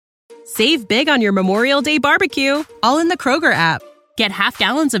Save big on your Memorial Day barbecue, all in the Kroger app. Get half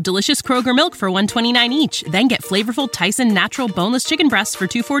gallons of delicious Kroger milk for $1.29 each. Then get flavorful Tyson natural boneless chicken breasts for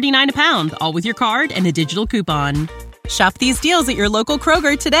 $2.49 a pound, all with your card and a digital coupon. Shop these deals at your local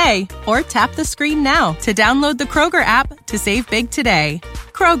Kroger today, or tap the screen now to download the Kroger app to save big today.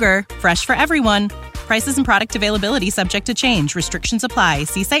 Kroger, fresh for everyone. Prices and product availability subject to change. Restrictions apply.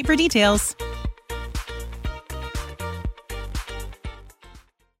 See site for details.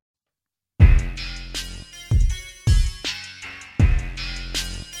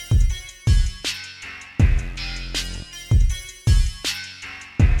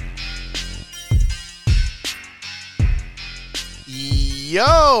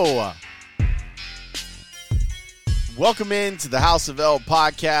 Yo! Welcome into the House of L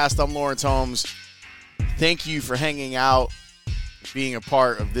podcast. I'm Lawrence Holmes. Thank you for hanging out, being a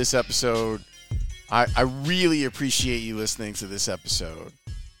part of this episode. I really appreciate you listening to this episode.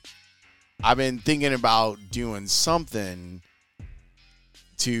 I've been thinking about doing something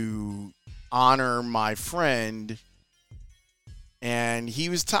to honor my friend, and he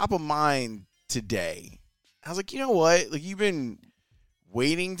was top of mind today. I was like, you know what? Like, you've been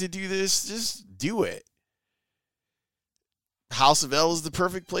waiting to do this, just do it. House of L is the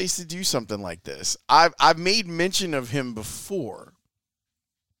perfect place to do something like this. I've made mention of him before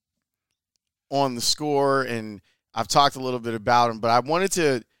on the score, and I've talked a little bit about him, but I wanted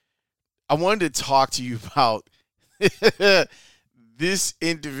to talk to you about this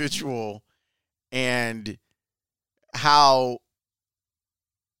individual and how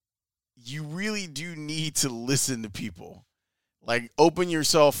you really do need to listen to people. Like, open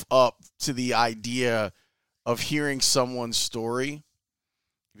yourself up to the idea of hearing someone's story,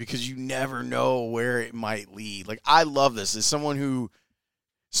 because you never know where it might lead. Like, I love this. As someone who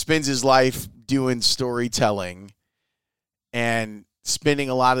spends his life doing storytelling and spending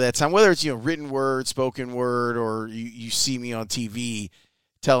a lot of that time, whether it's, written word, spoken word, or you see me on TV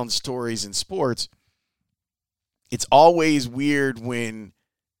telling stories in sports, it's always weird when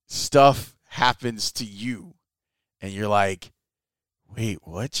stuff happens to you and you're like, wait,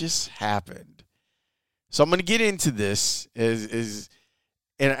 what just happened? So I'm going to get into this and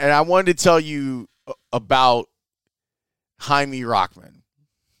I wanted to tell you about Hyman Rochman.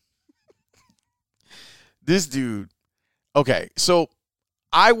 This dude. Okay, so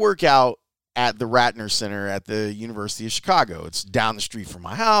I work out at the Ratner Center at the University of Chicago. It's down the street from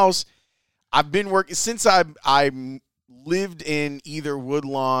my house. I've been working since I lived in either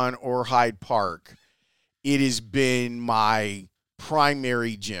Woodlawn or Hyde Park. It has been my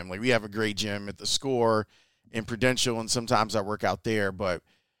primary gym. Like, we have a great gym at the Score in Prudential, and sometimes I work out there. But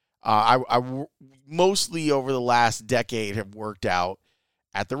I mostly over the last decade have worked out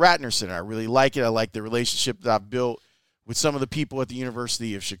at the Ratner Center. I really like it. I like the relationship that I've built with some of the people at the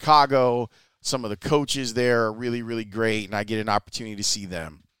University of Chicago. Some of the coaches there are really, really great, and I get an opportunity to see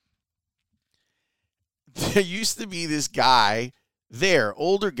them. There used to be this guy there,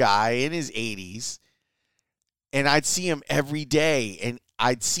 older guy in his 80s, and I'd see him every day, and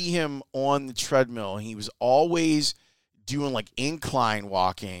I'd see him on the treadmill, and he was always doing, like, incline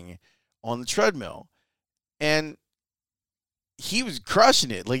walking on the treadmill, and he was crushing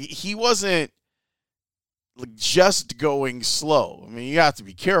it. Like, he wasn't, like, just going slow. I mean, you have to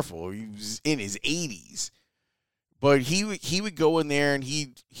be careful. He was in his 80s, but he would go in there, and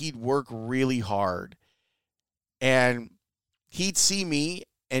he'd work really hard. And he'd see me,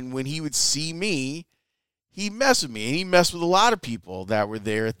 and when he would see me, he'd mess with me. And he messed with a lot of people that were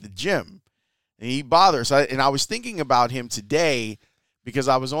there at the gym. And he'd bother us. And I was thinking about him today because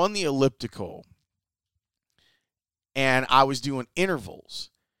I was on the elliptical, and I was doing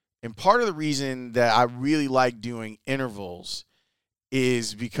intervals. And part of the reason that I really like doing intervals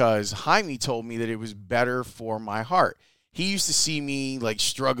is because Hyman told me that it was better for my heart. He used to see me, like,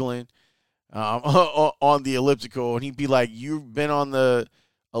 struggling on the elliptical, and he'd be like, you've been on the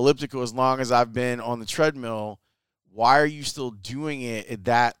elliptical as long as I've been on the treadmill. Why are you still doing it at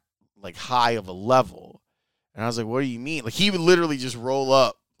that, like, high of a level? And I was like, what do you mean? Like, he would literally just roll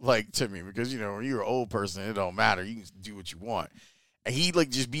up, like, to me, because, when you're an old person, it don't matter. You can do what you want. And he'd, like,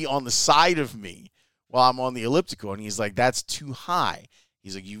 just be on the side of me while I'm on the elliptical, and he's like, that's too high.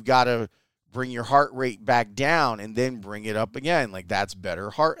 He's like, you've got to bring your heart rate back down and then bring it up again. Like, that's better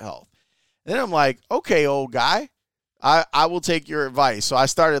heart health. Then I'm like, okay, old guy, I will take your advice. So I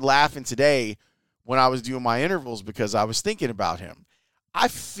started laughing today when I was doing my intervals because I was thinking about him. I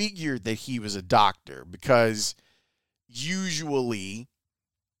figured that he was a doctor because usually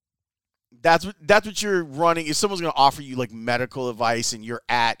that's what you're running. If someone's going to offer you, like, medical advice and you're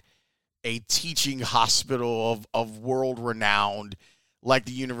at a teaching hospital of world renowned, like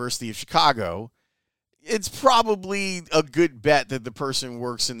the University of Chicago, it's probably a good bet that the person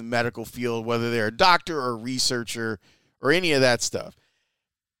works in the medical field, whether they're a doctor or a researcher or any of that stuff.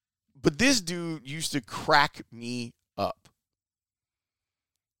 But this dude used to crack me up.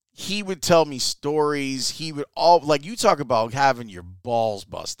 He would tell me stories. He would you talk about having your balls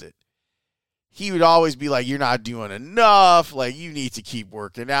busted. He would always be like, you're not doing enough. Like, you need to keep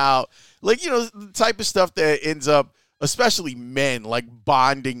working out. Like, the type of stuff that ends up, especially men, like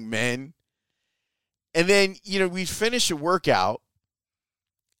bonding men. And then, we'd finish a workout.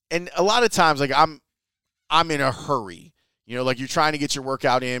 And a lot of times, like, I'm in a hurry. Like you're trying to get your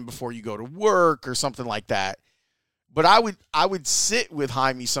workout in before you go to work or something like that. But I would sit with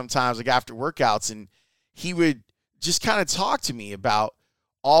Hyman sometimes, like after workouts, and he would just kind of talk to me about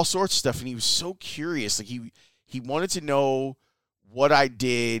all sorts of stuff. And he was so curious. Like he wanted to know what I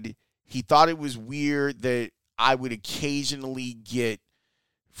did. He thought it was weird that I would occasionally get,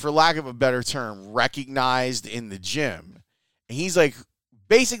 for lack of a better term, recognized in the gym. And he's like,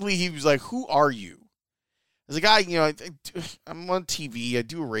 basically, he was like, who are you? As a guy, I'm on TV, I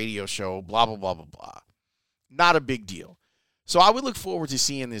do a radio show, blah, blah, blah, blah, blah. Not a big deal. So I would look forward to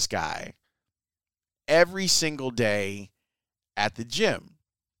seeing this guy every single day at the gym.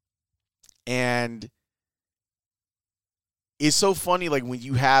 And it's so funny, like when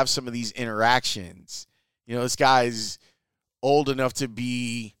you have some of these interactions, this guy's old enough to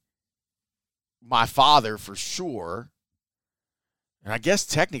be my father for sure. And I guess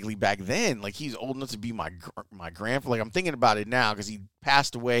technically back then, like he's old enough to be my grandfather. Like I'm thinking about it now because he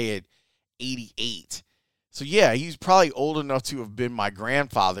passed away at 88. So yeah, he's probably old enough to have been my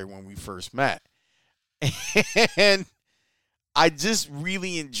grandfather when we first met. And I just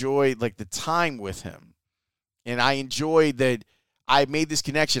really enjoyed like the time with him. And I enjoyed that I made this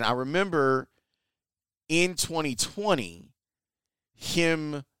connection. I remember in 2020,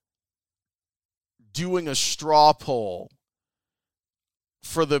 him doing a straw poll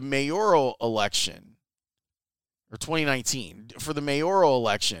for the mayoral election, or 2019, for the mayoral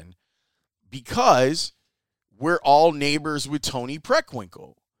election, because we're all neighbors with Tony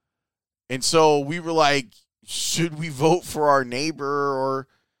Preckwinkle. And so we were like, should we vote for our neighbor or,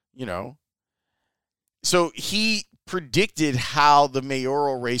 So he predicted how the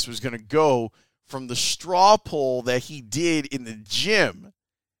mayoral race was going to go from the straw poll that he did in the gym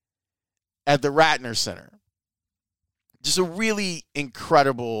at the Ratner Center. Just a really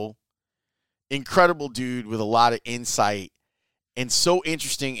incredible dude with a lot of insight and so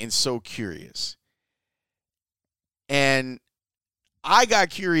interesting and so curious. And I got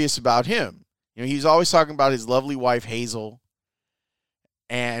curious about him. He's always talking about his lovely wife, Hazel,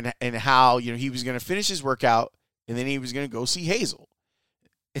 and how, he was going to finish his workout and then he was going to go see Hazel.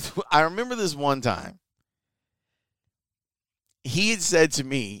 I remember this one time. He had said to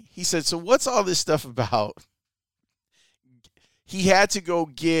me, he said, so what's all this stuff about? He had to go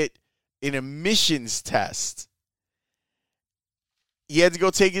get an emissions test. He had to go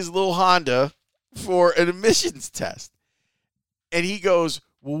take his little Honda for an emissions test. And he goes,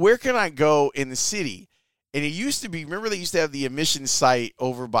 well, where can I go in the city? And it used to be, remember they used to have the emissions site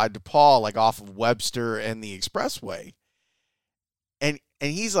over by DePaul, like off of Webster and the Expressway. And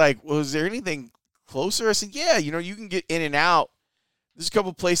he's like, well, is there anything closer? I said, yeah, you can get in and out. There's a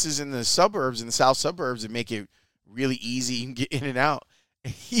couple places in the suburbs, in the south suburbs, that make it really easy. You can get in and out.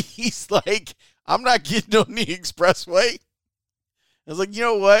 And he's like, I'm not getting on the Expressway. I was like, you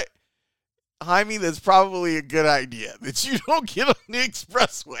know what? Hyman, that's probably a good idea that you don't get on the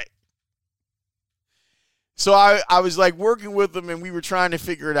Expressway. So I was like working with him and we were trying to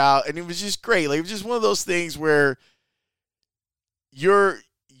figure it out. And it was just great. Like, it was just one of those things where you're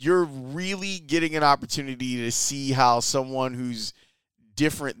really getting an opportunity to see how someone who's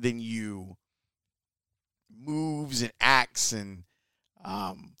different than you moves and acts. And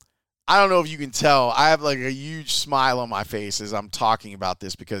I don't know if you can tell, I have like a huge smile on my face as I'm talking about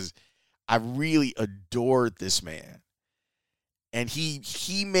this because I really adored this man. And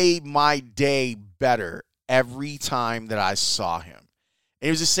he made my day better every time that I saw him. And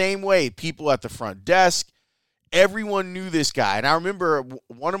it was the same way. People at the front desk, everyone knew this guy. And I remember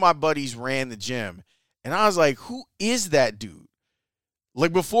one of my buddies ran the gym. And I was like, who is that dude?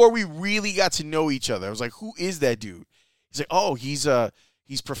 Like, before we really got to know each other, I was like, who is that dude? He's like, oh, he's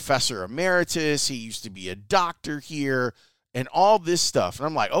Professor Emeritus. He used to be a doctor here and all this stuff. And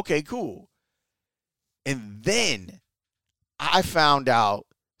I'm like, okay, cool. And then I found out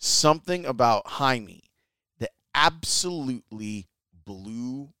something about Hyman that absolutely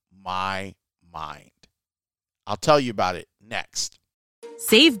blew my mind. I'll tell you about it next.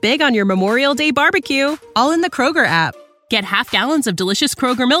 Save big on your Memorial Day barbecue, all in the Kroger app. Get half gallons of delicious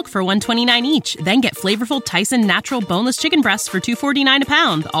Kroger milk for $1.29 each. Then get flavorful Tyson natural boneless chicken breasts for $2.49 a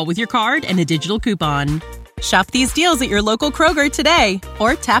pound, all with your card and a digital coupon. Shop these deals at your local Kroger today,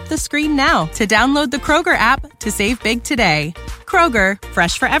 or tap the screen now to download the Kroger app to save big today. Kroger,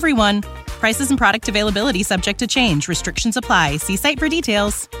 fresh for everyone. Prices and product availability subject to change. Restrictions apply. See site for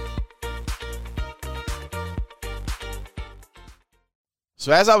details.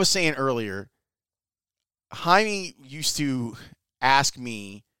 So as I was saying earlier, Hyman used to ask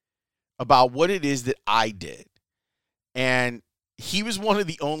me about what it is that I did. And he was one of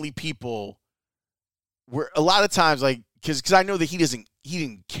the only people where a lot of times, like, because I know that he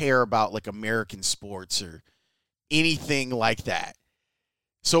didn't care about like American sports or anything like that.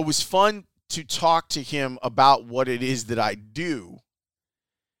 So it was fun to talk to him about what it is that I do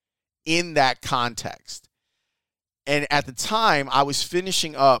in that context. And at the time, I was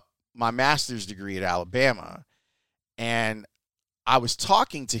finishing up my master's degree at Alabama, and I was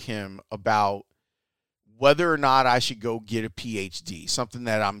talking to him about whether or not I should go get a PhD, something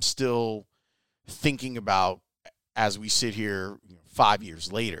that I'm still thinking about as we sit here 5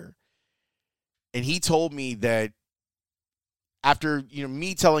 years later. And he told me that after,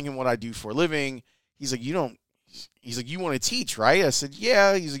 me telling him what I do for a living, he's like, you want to teach, right? I said,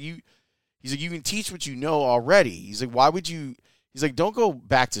 yeah. He's like, you can teach what you know already. He's like, why would you? He's like, don't go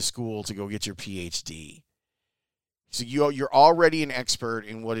back to school to go get your PhD. So you're already an expert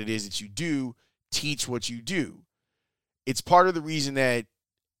in what it is that you do. Teach what you do. It's part of the reason that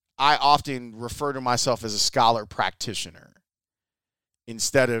I often refer to myself as a scholar practitioner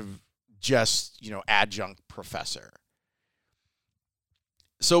instead of just, adjunct professor.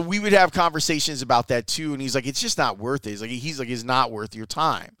 So we would have conversations about that too. And he's like, it's just not worth it. He's like, it's not worth your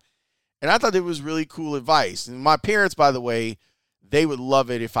time. And I thought it was really cool advice. And my parents, by the way, they would love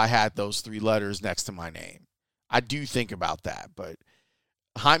it if I had those 3 letters next to my name. I do think about that, but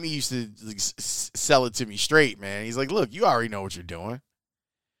Hyman used to sell it to me straight, man. He's like, look, you already know what you're doing.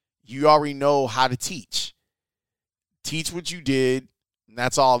 You already know how to teach. Teach what you did, and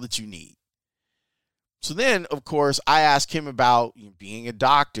that's all that you need. So then, of course, I asked him about being a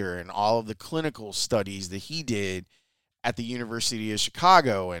doctor and all of the clinical studies that he did at the University of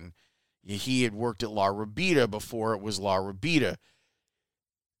Chicago, and he had worked at La Rabida before it was La Rabida.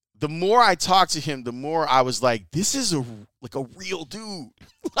 The more I talked to him, the more I was like, this is a real dude.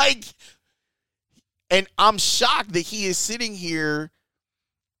 And I'm shocked that he is sitting here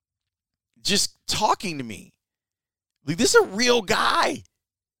just talking to me. Like, this is a real guy.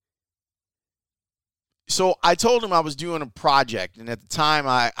 So I told him I was doing a project, and at the time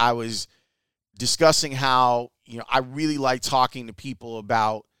I was discussing how, I really like talking to people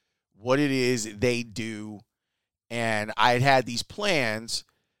about what it is they do, and I had these plans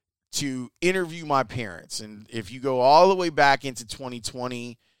to interview my parents. And if you go all the way back into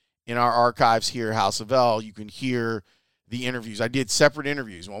 2020 in our archives here at House of L, you can hear the interviews. I did separate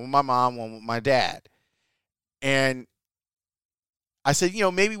interviews, one with my mom, one with my dad. And I said,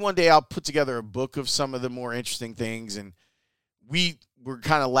 maybe one day I'll put together a book of some of the more interesting things. And we were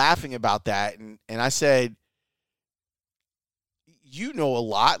kind of laughing about that. And I said, you know a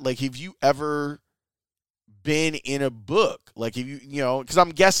lot. Like, have you ever been in a book? Like, if because I'm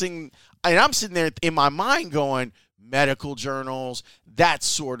guessing, and I'm sitting there in my mind going, medical journals, that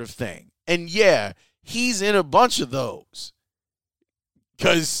sort of thing. And yeah, he's in a bunch of those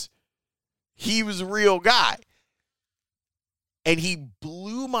because he was a real guy. And he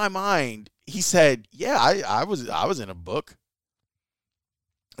blew my mind. He said, yeah, I was in a book.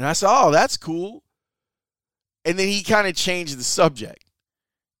 And I said, oh, that's cool. And then he kind of changed the subject.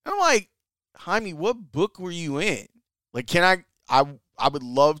 And I'm like, Hyman, what book were you in? Like, I would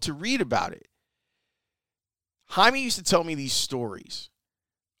love to read about it. Hyman used to tell me these stories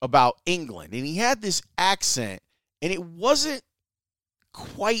about England, and he had this accent, and it wasn't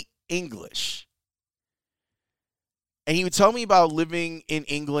quite English. And he would tell me about living in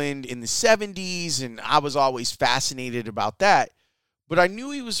England in the 70s, and I was always fascinated about that. But I knew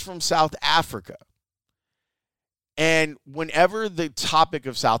he was from South Africa. And whenever the topic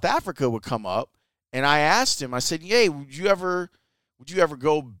of South Africa would come up, and I asked him, I said, "Yay, would you ever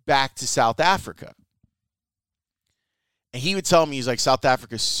go back to South Africa?" And he would tell me, he's like, South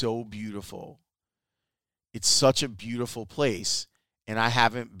Africa is so beautiful. It's such a beautiful place. And I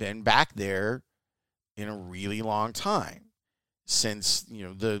haven't been back there in a really long time, since,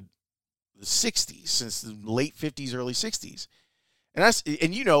 the 60s, since the late 50s, early 60s.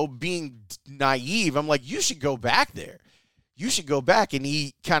 And being naive, I'm like, you should go back there. You should go back. And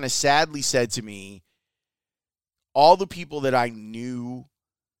he kind of sadly said to me, all the people that I knew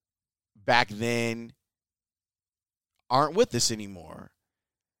back then aren't with us anymore.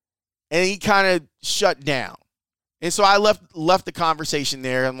 And he kind of shut down. And so I left the conversation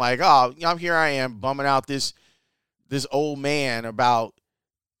there. I'm like, oh, here I am bumming out this old man about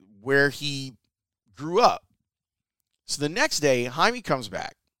where he grew up. So the next day, Hyman comes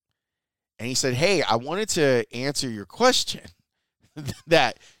back and he said, hey, I wanted to answer your question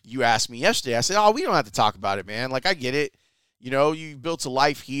that you asked me yesterday. I said, oh, we don't have to talk about it, man. Like, I get it. You built a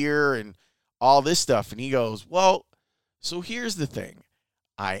life here and all this stuff. And he goes, well, so here's the thing.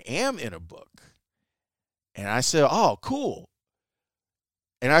 I am in a book. And I said, oh, cool.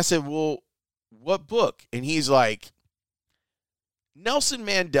 And I said, well, what book? And he's like, Nelson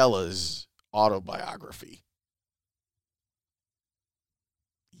Mandela's autobiography.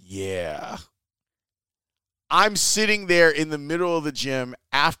 Yeah. I'm sitting there in the middle of the gym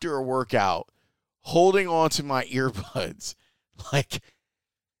after a workout, holding on to my earbuds, like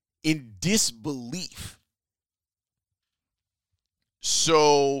in disbelief.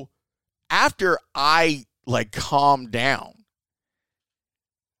 So after I calmed down,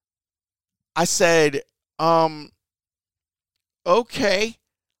 I said, okay. I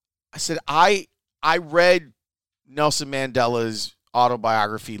said, I read Nelson Mandela's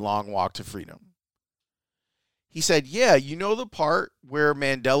autobiography, Long Walk to Freedom. He said, yeah, the part where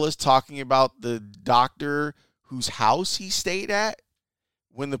Mandela's talking about the doctor whose house he stayed at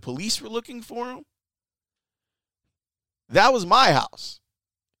when the police were looking for him? That was my house.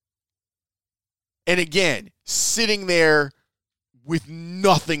 And again, sitting there with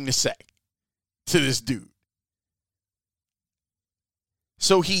nothing to say to this dude.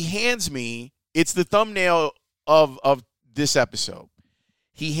 So he hands me, it's the thumbnail of this episode.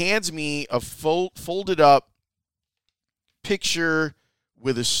 He hands me a folded up picture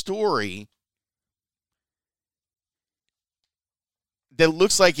with a story that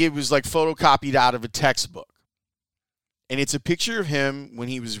looks like it was photocopied out of a textbook. And it's a picture of him when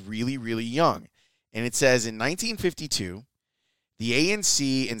he was really, really young. And it says, in 1952, the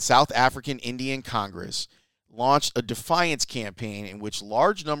ANC and South African Indian Congress launched a defiance campaign in which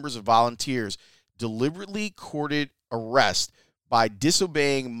large numbers of volunteers deliberately courted arrest by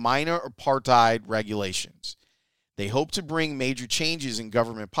disobeying minor apartheid regulations. They hoped to bring major changes in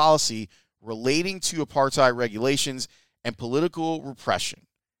government policy relating to apartheid regulations and political repression.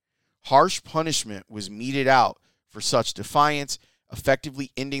 Harsh punishment was meted out for such defiance,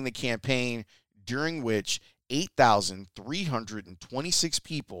 effectively ending the campaign, during which 8,326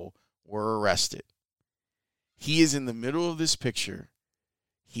 people were arrested. He is in the middle of this picture.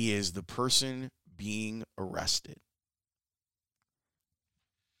 He is the person being arrested.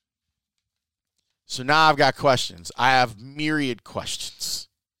 So now I've got questions. I have myriad questions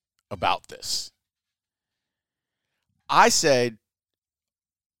about this. I said,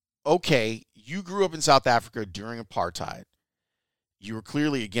 okay, you grew up in South Africa during apartheid. You were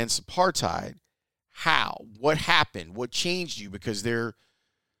clearly against apartheid. How? What happened? What changed you? Because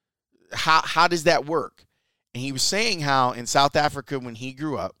how does that work? And he was saying how in South Africa when he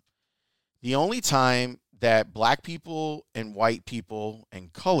grew up, the only time that black people and white people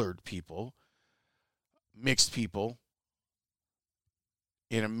and colored people, mixed people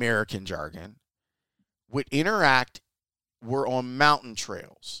in American jargon, would interact were on mountain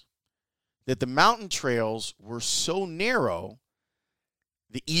trails. That the mountain trails were so narrow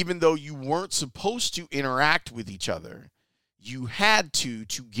that even though you weren't supposed to interact with each other, you had to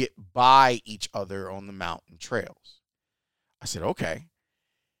get by each other on the mountain trails. I said, okay.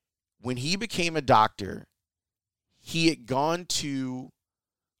 When he became a doctor, he had gone to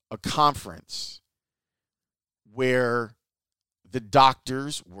a conference where the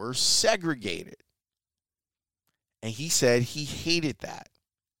doctors were segregated. And he said he hated that.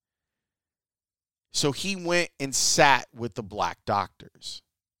 So he went and sat with the black doctors.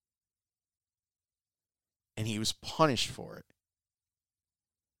 And he was punished for it.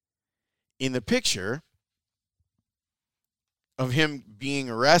 In the picture of him being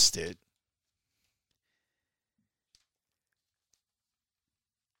arrested,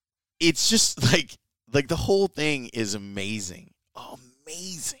 it's just like the whole thing is amazing.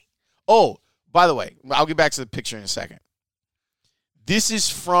 Amazing. Oh, by the way, I'll get back to the picture in a second. This is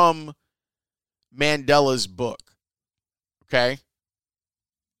from Mandela's book. Okay?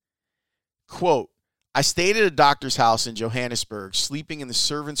 Quote, I stayed at a doctor's house in Johannesburg, sleeping in the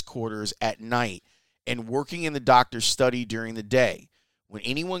servants' quarters at night and working in the doctor's study during the day. When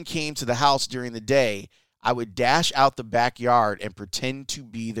anyone came to the house during the day, I would dash out the backyard and pretend to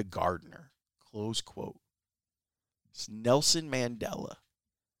be the gardener. Close quote. It's Nelson Mandela.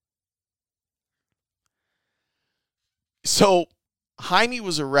 So, Hyman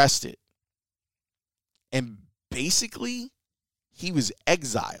was arrested. And basically, he was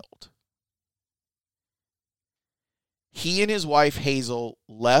exiled. He and his wife, Hazel,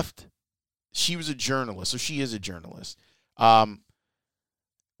 left. She was a journalist, so she is a journalist.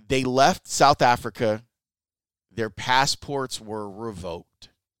 They left South Africa. Their passports were revoked.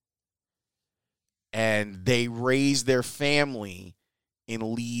 And they raised their family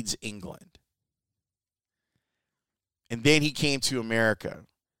in Leeds, England. And then he came to America.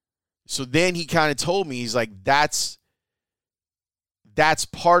 So then he kind of told me, he's like, that's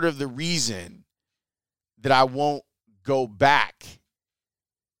part of the reason that I won't go back.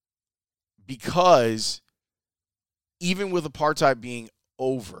 Because even with apartheid being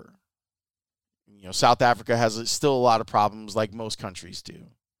over, South Africa has still a lot of problems like most countries do.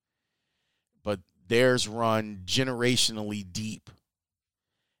 But theirs run generationally deep.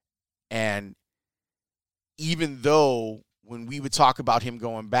 And even though when we would talk about him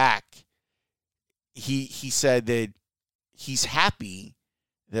going back, he said that he's happy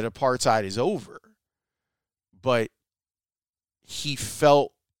that apartheid is over. But he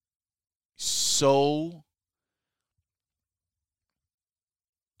felt so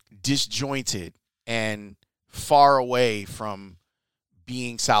disjointed and far away from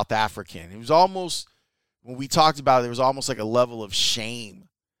being South African. It was almost, when we talked about it, there was almost like a level of shame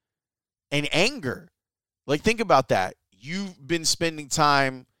and anger. Like, think about that. You've been spending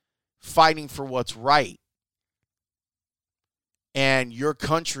time fighting for what's right, and your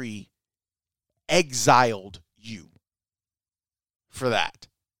country exiled you for that.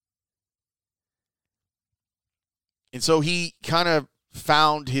 And so he kind of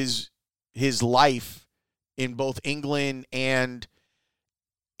found his life in both England and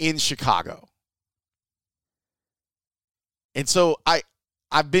in Chicago. And so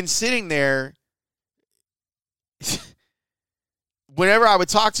I've been sitting there whenever I would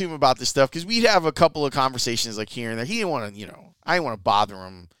talk to him about this stuff, because we'd have a couple of conversations like here and there. He didn't want to, I didn't want to bother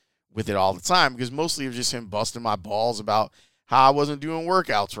him with it all the time, because mostly it was just him busting my balls about how I wasn't doing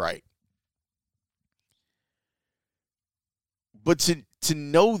workouts right. But to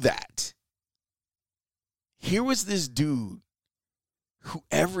know that, here was this dude who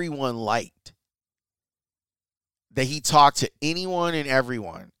everyone liked, that he talked to anyone and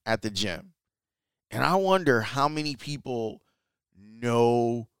everyone at the gym. And I wonder how many people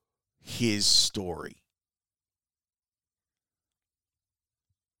know his story.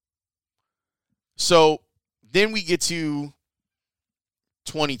 So then we get to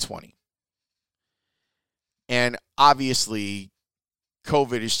 2020. And obviously,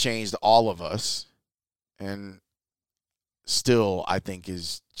 COVID has changed all of us, and still, I think,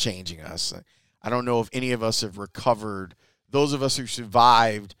 is changing us. I don't know if any of us have recovered. Those of us who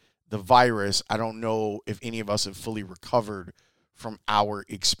survived the virus, I don't know if any of us have fully recovered from our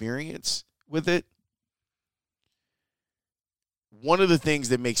experience with it. One of the things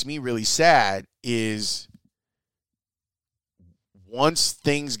that makes me really sad is once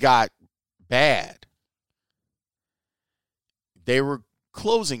things got bad, they were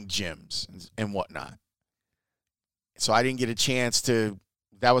closing gyms and whatnot. So I didn't get a chance to,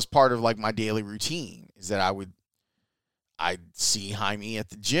 that was part of like my daily routine, is that I'd see Hyman at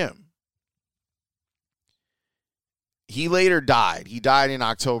the gym. He later died. He died in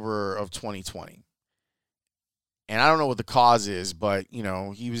October of 2020. And I don't know what the cause is, but,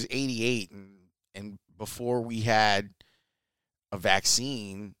 he was 88. And before we had a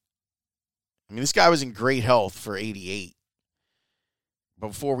vaccine, I mean, this guy was in great health for 88.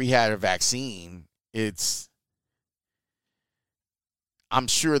 Before we had a vaccine, I'm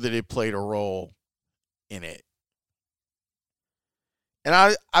sure that it played a role in it. And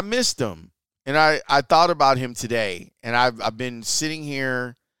I missed him. And I thought about him today. And I've been sitting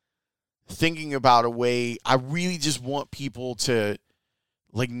here thinking about a way. I really just want people to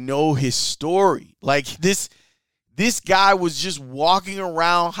know his story. Like this guy was just walking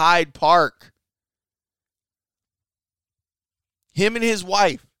around Hyde Park. Him and his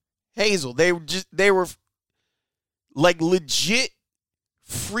wife, Hazel, they were like legit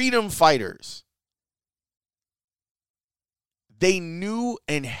freedom fighters. They knew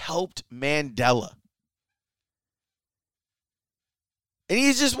and helped Mandela. And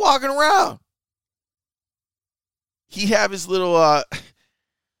he's just walking around. He had his little,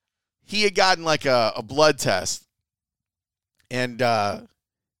 he had gotten like a blood test. And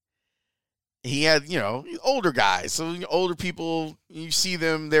he had, older guys. So older people, you see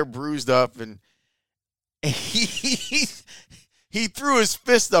them, they're bruised up. And he threw his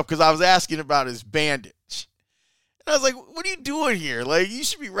fist up because I was asking about his bandage. And I was like, what are you doing here? Like, you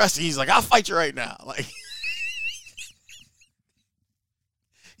should be resting. He's like, I'll fight you right now. Like,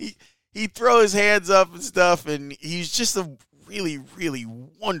 he'd throw his hands up and stuff, and he's just a really, really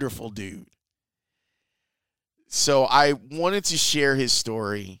wonderful dude. So I wanted to share his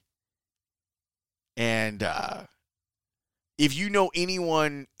story. And if you know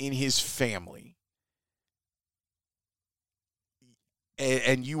anyone in his family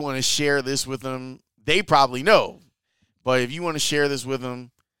and you want to share this with them, they probably know. But if you want to share this with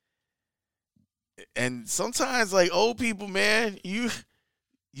them, and sometimes, like, old people, man, you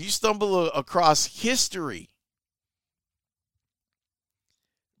stumble across history.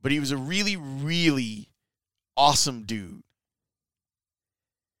 But he was a really, really awesome dude.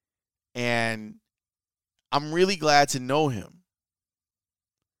 And I'm really glad to know him.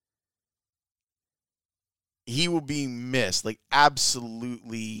 He will be missed, like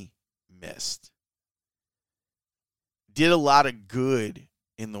absolutely missed. Did a lot of good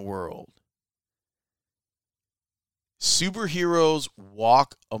in the world. Superheroes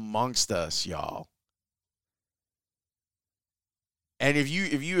walk amongst us, y'all. And if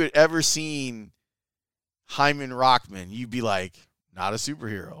you had ever seen Hyman Rochman, you'd be like, not a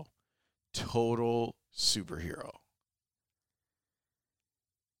superhero. Total superhero.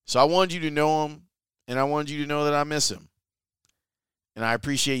 So I wanted you to know him, and I wanted you to know that I miss him. And I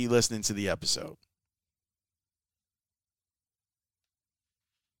appreciate you listening to the episode.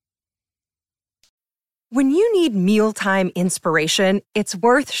 When you need mealtime inspiration, it's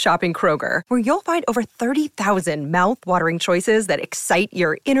worth shopping Kroger, where you'll find over 30,000 mouth-watering choices that excite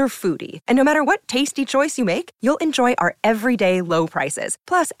your inner foodie. And no matter what tasty choice you make, you'll enjoy our everyday low prices,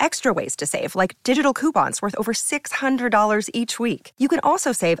 plus extra ways to save, like digital coupons worth over $600 each week. You can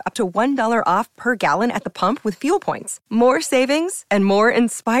also save up to $1 off per gallon at the pump with fuel points. More savings and more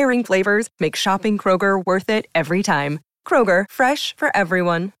inspiring flavors make shopping Kroger worth it every time. Kroger, fresh for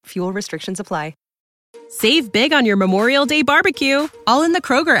everyone. Fuel restrictions apply. Save big on your Memorial Day barbecue, all in the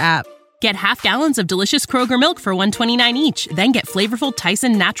Kroger app. Get half gallons of delicious Kroger milk for $1.29 each. Then get flavorful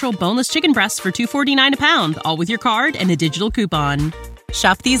Tyson natural boneless chicken breasts for $2.49 a pound, all with your card and a digital coupon.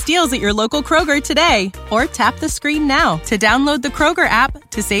 Shop these deals at your local Kroger today, or tap the screen now to download the Kroger app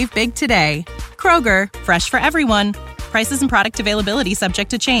to save big today. Kroger, fresh for everyone. Prices and product availability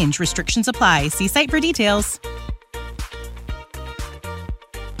subject to change. Restrictions apply. See site for details.